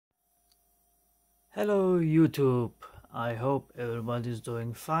Hello YouTube, I hope everybody's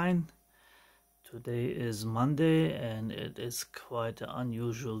doing fine. Today is Monday and it is quite an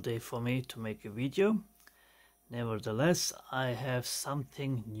unusual day for me to make a video. Nevertheless, I have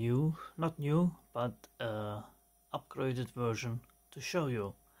something new, not new, but upgraded version to show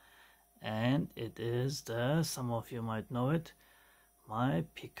you. And it is some of you might know it, my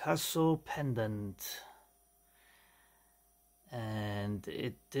Picasso pendant. And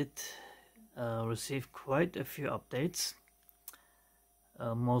it did receive quite a few updates.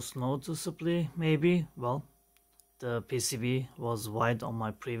 Most noticeably, maybe, well, the PCB was white on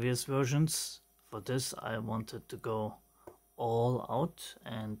my previous versions. For this I wanted to go all out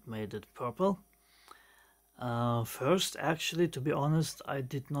and made it purple. First, actually, to be honest, I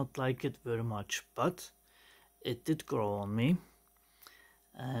did not like it very much, but it did grow on me.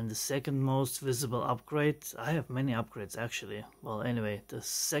 And the second most visible upgrade, I have many upgrades actually. Well, anyway, the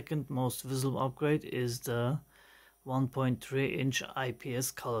second most visible upgrade is the 1.3 inch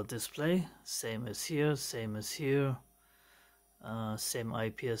IPS color display. Same as here, same as here. Same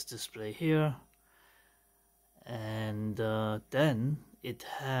IPS display here. And then it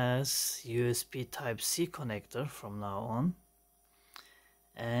has USB Type-C connector from now on.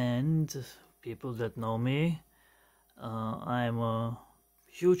 And people that know me, I'm a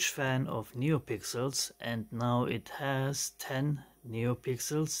huge fan of NeoPixels, and now it has 10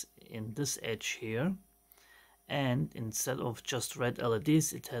 NeoPixels in this edge here, and instead of just red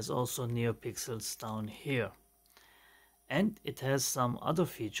LEDs it has also NeoPixels down here, and it has some other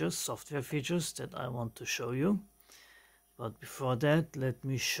features, software features, that I want to show you. But before that, let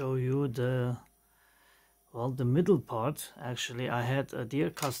me show you the middle part. Actually, I had a dear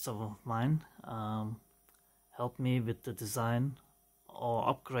customer of mine help me with the design or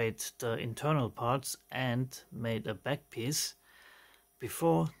upgrade the internal parts and made a back piece.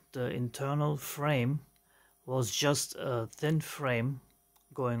 Before, the internal frame was just a thin frame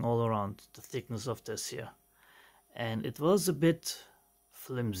going all around, the thickness of this here, and it was a bit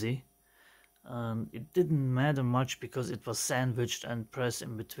flimsy. It didn't matter much because it was sandwiched and pressed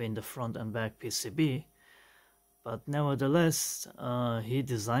in between the front and back PCB. But nevertheless, he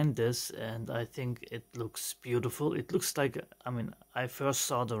designed this, and I think it looks beautiful. It looks like, I mean, I first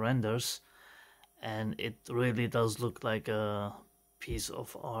saw the renders, and it really does look like a piece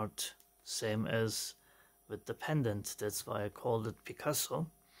of art, same as with the pendant. That's why I called it Picasso.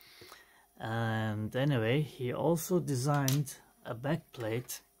 And anyway, he also designed a back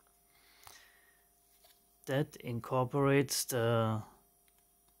plate that incorporates the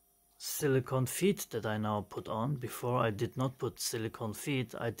silicone feet that I now put on. Before, I did not put silicone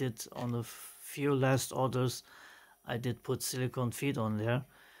feet. I did on a few last orders, I did put silicone feet on there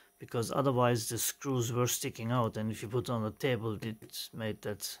because otherwise the screws were sticking out, and if you put it on the table it made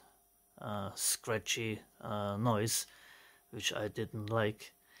that scratchy noise, which I didn't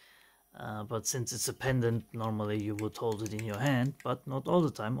like. But since it's a pendant, normally you would hold it in your hand, but not all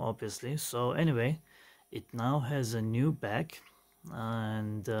the time, obviously. So anyway, it now has a new back,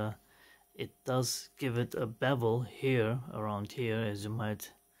 and it does give it a bevel here, around here, as you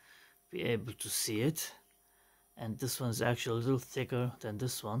might be able to see it. And this one is actually a little thicker than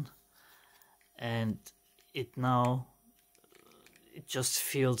this one. And it now, it just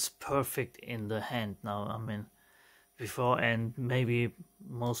feels perfect in the hand now. I mean, before, and maybe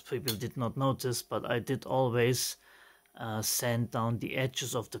most people did not notice, but I did always sand down the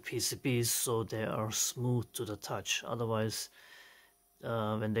edges of the PCBs so they are smooth to the touch. Otherwise,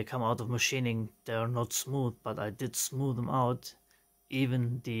 when they come out of machining, they are not smooth, but I did smooth them out,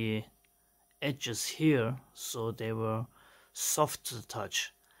 even the edges here, so they were soft to the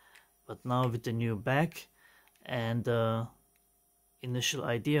touch. But now with the new back, and initial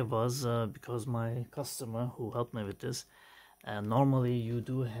idea was, because my customer who helped me with this, normally you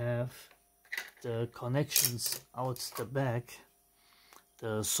do have the connections out the back,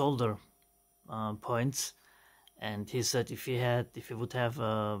 the solder points. And he said if he would have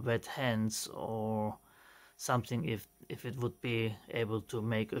wet hands or something, if it would be able to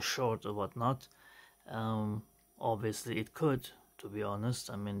make a short or whatnot. Obviously it could, to be honest.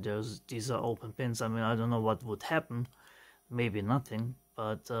 I mean, these are open pins. I mean, I don't know what would happen, maybe nothing,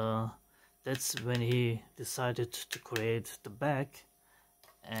 but that's when he decided to create the back,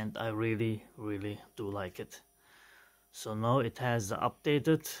 and I really do like it. So now it has the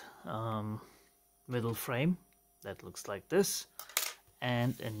updated middle frame that looks like this,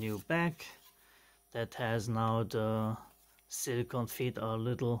 and a new back that has now the silicone feet are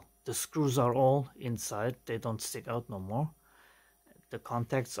little, the screws are all inside, they don't stick out no more. The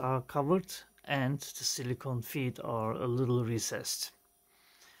contacts are covered and the silicone feet are a little recessed.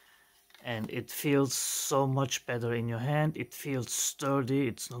 and it feels so much better in your hand. It feels sturdy,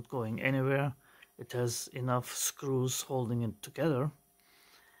 it's not going anywhere. It has enough screws holding it together.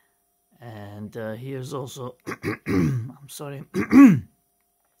 And here's also I'm sorry,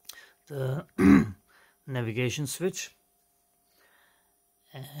 the navigation switch.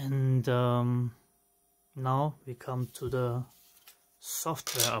 And now we come to the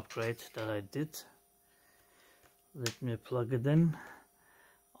software upgrade that I did. Let me plug it in.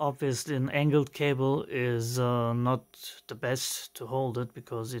 Obviously an angled cable is not the best to hold it,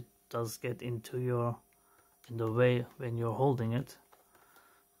 because it does get in the way when you're holding it.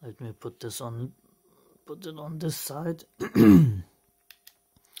 Let me put it on this side.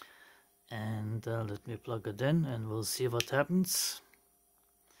 And let me plug it in and we'll see what happens.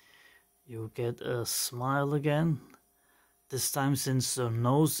 You get a smile again. This time, since the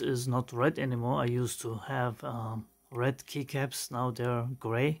nose is not red anymore, I used to have red keycaps, now they're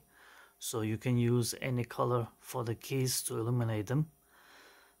gray, so you can use any color for the keys to illuminate them.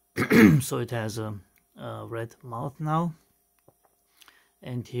 So it has a red mouth now,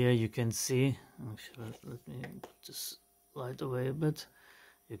 and here you can see, actually let me put this light away a bit.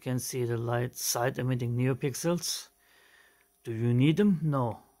 You can see the light side emitting neopixels. Do you need them?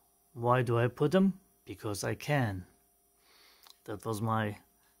 No. Why do I put them? Because I can. That was my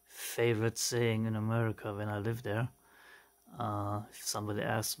favorite saying in America when I lived there. If somebody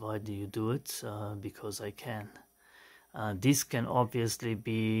asks why do you do it, because I can. These can obviously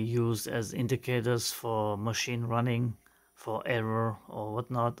be used as indicators for machine running, for error or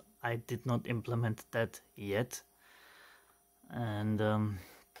whatnot. I did not implement that yet. And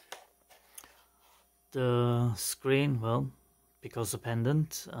the screen, well, Picasso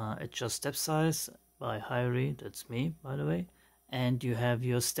Pendant, adjust step size by HAYRI'S, that's me by the way. And you have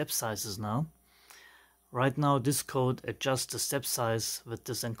your step sizes now. Right now this code adjusts the step size with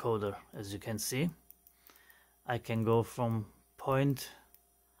this encoder. As you can see, I can go from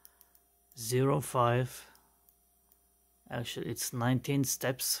 0.05, actually it's 19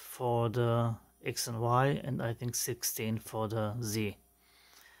 steps for the X and Y, and I think 16 for the Z,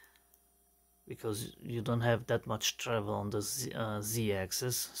 because you don't have that much travel on the Z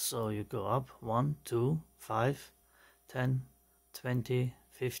axis. So you go up 1, 2, 5, 10, 20,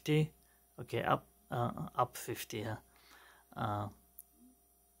 50, okay, up 50.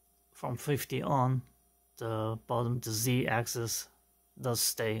 From 50 on, the bottom, the Z axis does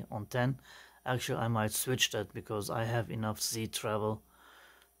stay on 10. Actually, I might switch that, because I have enough Z travel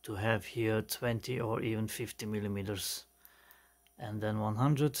to have here 20 or even 50 millimeters. And then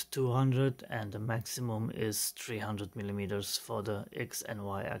 100, 200, and the maximum is 300 millimeters for the X and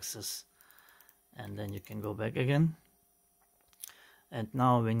Y axis. And then you can go back again. And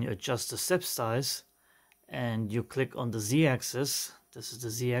now when you adjust the step size and you click on the Z axis, this is the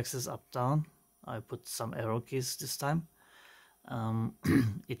Z axis, up, down. I put some arrow keys this time.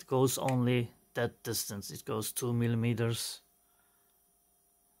 It goes only that distance. It goes 2 millimeters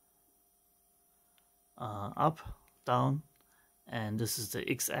up, down. And this is the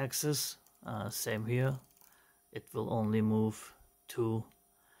X axis, same here. It will only move 2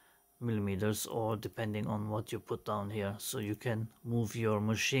 millimeters, or depending on what you put down here. So you can move your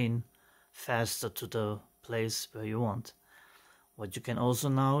machine faster to the place where you want. What you can also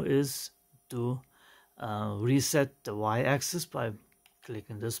now is do reset the Y axis by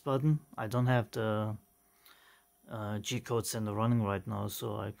clicking this button. I don't have the G-code sender running right now,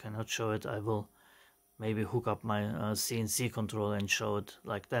 so I cannot show it. I will maybe hook up my CNC controller and show it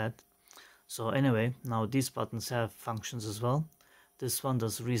like that. So anyway, now these buttons have functions as well. This one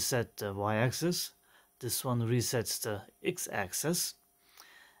does reset the Y-axis. This one resets the X-axis.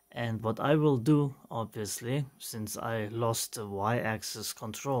 And what I will do, obviously, since I lost the Y-axis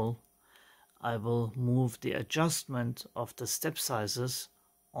control, I will move the adjustment of the step sizes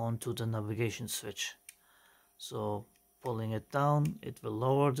onto the navigation switch. So pulling it down, it will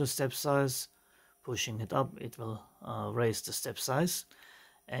lower the step size. Pushing it up, it will raise the step size.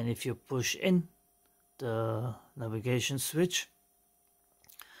 And if you push in the navigation switch,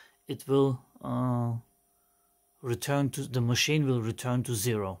 it will return to, the machine will return to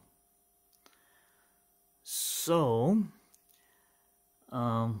 0. So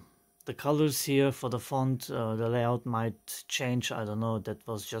the colors here for the font, the layout might change, I don't know, that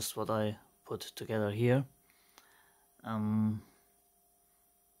was just what I put together here. And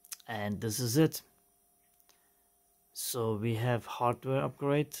this is it. So we have hardware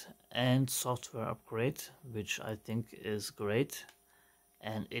upgrade and software upgrade, which I think is great,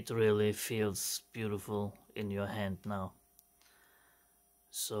 and it really feels beautiful in your hand now.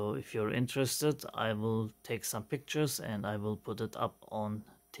 So if you're interested, I will take some pictures and I will put it up on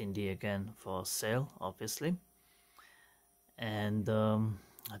Tindy again for sale, obviously. And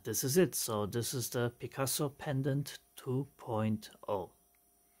this is it. So this is the Picasso Pendant 2.0.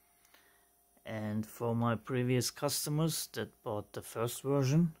 And for my previous customers that bought the first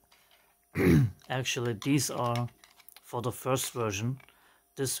version, actually these are for the first version.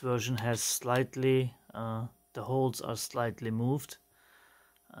 This version has slightly, the holes are slightly moved,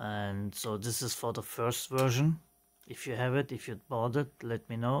 and so this is for the first version. If you have it, if you bought it, let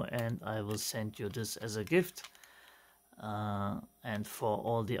me know and I will send you this as a gift. And for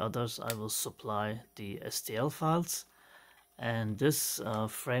all the others I will supply the STL files. And this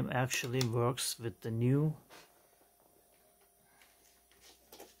frame actually works with the new,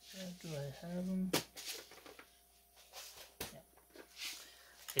 where do I have them? Yeah.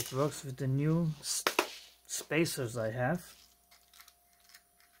 It works with the new spacers I have.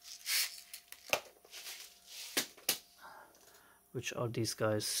 Which are these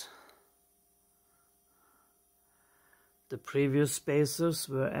guys. The previous spacers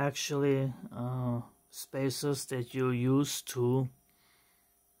were actually spacers that you use to,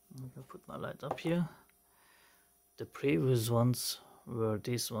 I'm gonna put my light up here. The previous ones were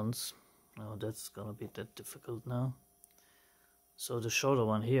these ones. Oh, that's gonna be that difficult now. So the shorter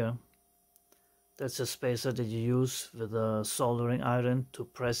one here, that's a spacer that you use with a soldering iron to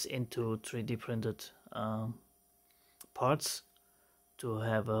press into 3D printed parts to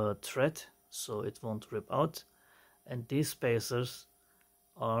have a thread so it won't rip out. And these spacers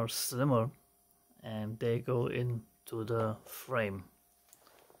are slimmer and they go into the frame.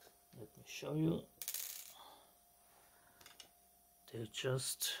 Let me show you. They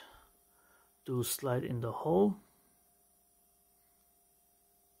just do slide in the hole.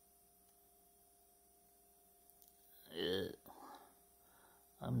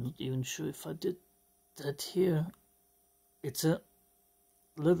 I'm not even sure if I did that here. It's a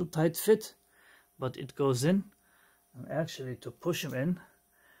little tight fit, but it goes in. And actually, to push them in,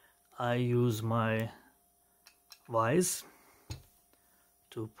 I use my vise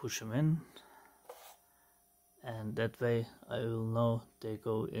to push them in, and that way I will know they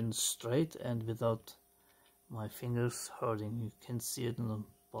go in straight and without my fingers hurting. You can see it on the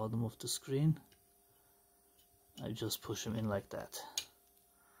bottom of the screen. I just push them in like that.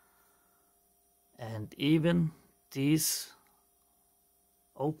 And even these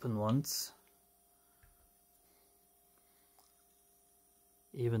open ones,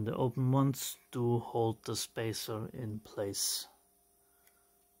 even the open ones do hold the spacer in place.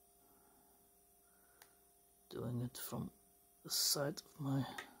 Doing it from the side of my,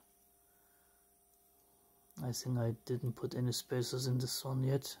 I think I didn't put any spacers in this one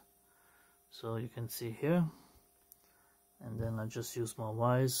yet, so you can see here. And then I just use my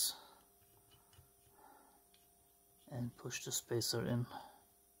vise and push the spacer in,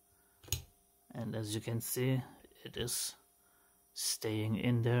 and as you can see, it is staying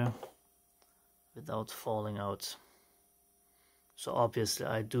in there without falling out. So obviously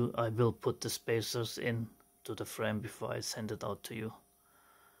I will put the spacers in to the frame before I send it out to you.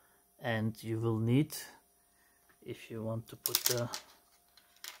 And you will need, if you want to put the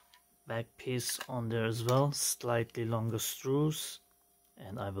back piece on there as well, slightly longer screws,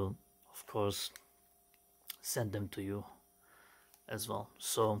 and I will of course send them to you as well.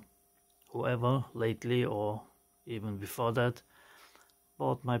 So whoever lately or even before that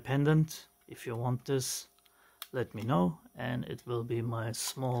bought my pendant, if you want this, let me know and it will be my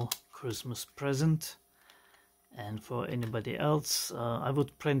small Christmas present. And for anybody else, I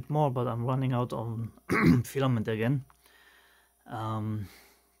would print more, but I'm running out on filament again,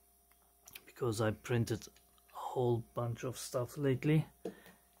 because I printed a whole bunch of stuff lately.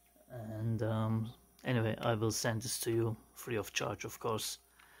 And anyway, I will send this to you free of charge, of course.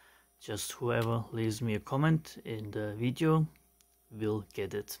 Just whoever leaves me a comment in the video will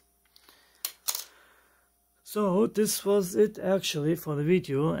get it. So this was it actually for the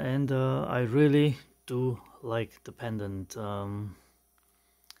video, and I really do like the pendant.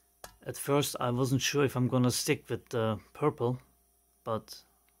 At first I wasn't sure if I'm gonna stick with the purple, but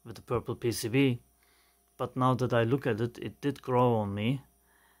with the purple PCB, but now that I look at it, it did grow on me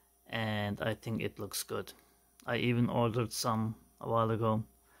and I think it looks good. I even ordered some a while ago,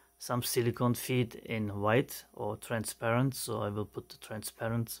 some silicone feet in white or transparent, so I will put the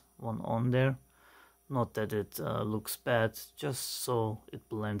transparent one on there. Not that it looks bad, just so it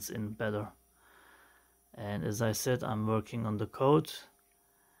blends in better. And as I said, I'm working on the code,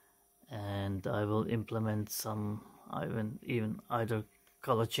 and I will implement some even either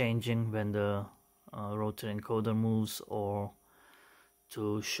color changing when the rotary encoder moves, or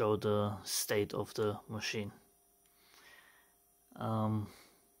to show the state of the machine.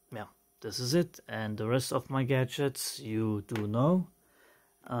 yeah, this is it. And the rest of my gadgets you do know.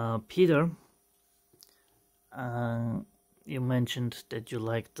 Peter, you mentioned that you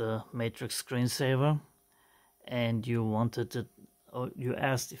like the matrix screensaver and you wanted it, or you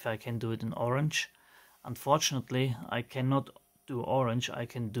asked if I can do it in orange. Unfortunately, I cannot do orange, I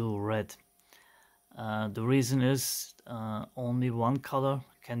can do red. The reason is only one color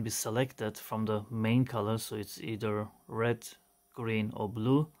can be selected from the main color, so it's either red, green or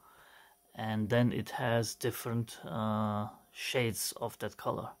blue, and then it has different shades of that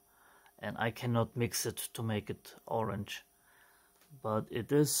color, and I cannot mix it to make it orange. But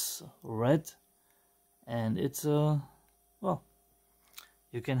it is red, and it's well,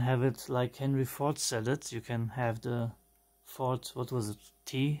 you can have it like Henry Ford said it. You can have the Ford, what was it,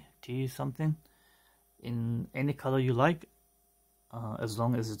 T something, in any color you like, as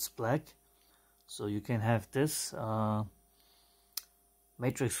long as it's black. So you can have this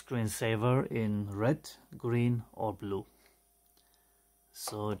matrix screensaver in red, green or blue.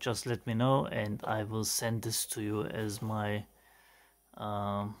 So just let me know and I will send this to you as my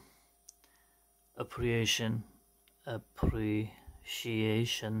appreciation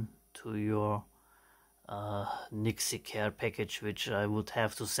to your Nixie care package, which I would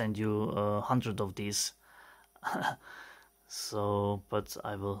have to send you 100 of these. So, but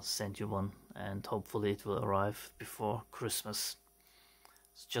I will send you one and hopefully it will arrive before Christmas.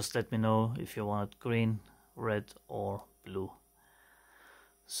 So just let me know if you want it green, red or blue.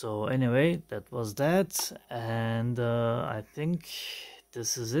 So anyway, that was that, and I think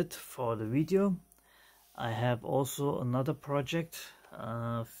this is it for the video. I have also another project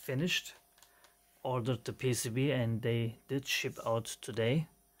finished, ordered the PCB and they did ship out today,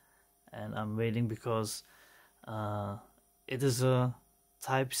 and I'm waiting because it is a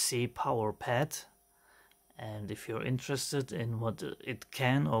Type-C power pad, and if you're interested in what it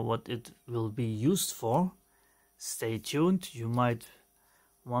can or what it will be used for, stay tuned. You might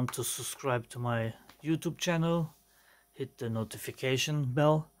want to subscribe to my YouTube channel, hit the notification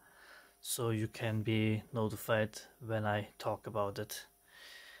bell so you can be notified when I talk about it.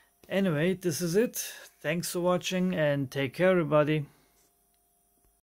 Anyway, this is it. Thanks for watching and take care everybody.